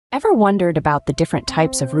Ever wondered about the different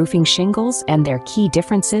types of roofing shingles and their key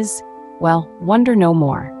differences? Well, wonder no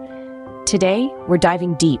more. Today, we're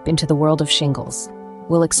diving deep into the world of shingles.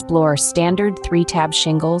 We'll explore standard 3-tab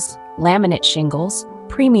shingles, laminate shingles,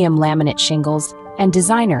 premium laminate shingles, and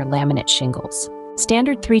designer laminate shingles.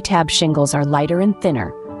 Standard 3-tab shingles are lighter and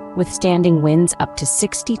thinner, withstanding winds up to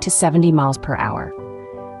 60 to 70 miles per hour.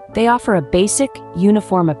 They offer a basic,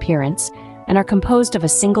 uniform appearance and are composed of a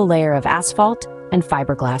single layer of asphalt and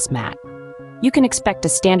fiberglass mat. You can expect a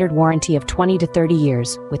standard warranty of 20 to 30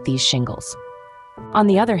 years with these shingles. On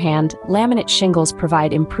the other hand, laminate shingles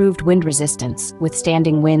provide improved wind resistance,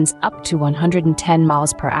 withstanding winds up to 110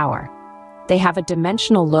 miles per hour. They have a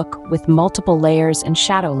dimensional look with multiple layers and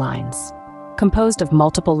shadow lines. Composed of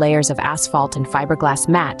multiple layers of asphalt and fiberglass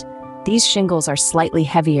mat, these shingles are slightly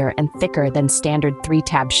heavier and thicker than standard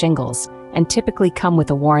 3-tab shingles and typically come with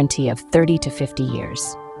a warranty of 30 to 50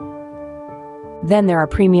 years. Then there are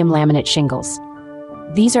premium laminate shingles.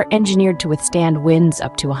 These are engineered to withstand winds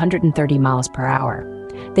up to 130 miles per hour.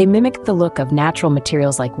 They mimic the look of natural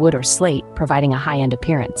materials like wood or slate, providing a high-end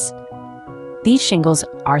appearance. These shingles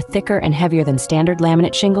are thicker and heavier than standard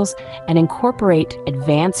laminate shingles and incorporate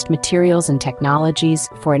advanced materials and technologies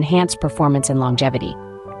for enhanced performance and longevity.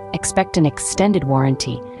 Expect an extended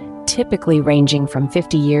warranty, typically ranging from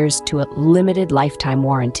 50 years to a limited lifetime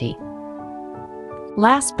warranty.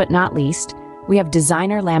 Last but not least, we have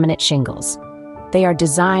designer laminate shingles. They are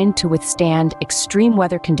designed to withstand extreme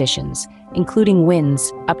weather conditions, including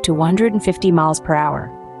winds up to 150 miles per hour.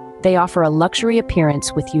 They offer a luxury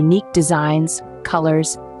appearance with unique designs,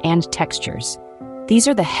 colors, and textures. These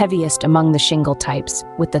are the heaviest among the shingle types,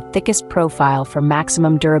 with the thickest profile for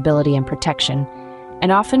maximum durability and protection,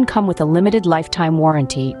 and often come with a limited lifetime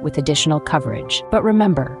warranty with additional coverage. But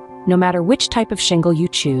remember, no matter which type of shingle you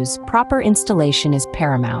choose, proper installation is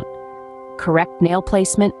paramount. Correct nail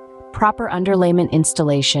placement, proper underlayment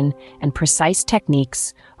installation, and precise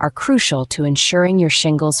techniques are crucial to ensuring your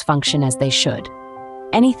shingles function as they should.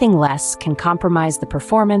 Anything less can compromise the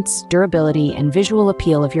performance, durability, and visual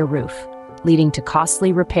appeal of your roof, leading to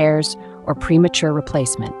costly repairs or premature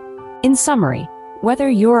replacement. In summary, whether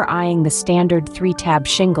you're eyeing the standard 3-tab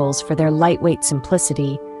shingles for their lightweight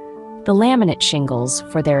simplicity, the laminate shingles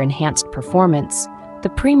for their enhanced performance, the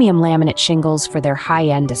premium laminate shingles for their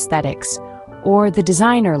high-end aesthetics, or the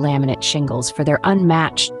designer laminate shingles for their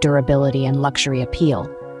unmatched durability and luxury appeal,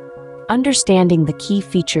 understanding the key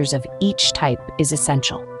features of each type is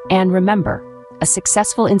essential. And remember, a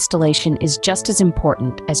successful installation is just as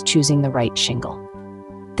important as choosing the right shingle.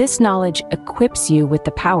 This knowledge equips you with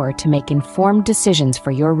the power to make informed decisions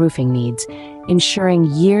for your roofing needs, ensuring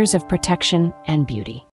years of protection and beauty.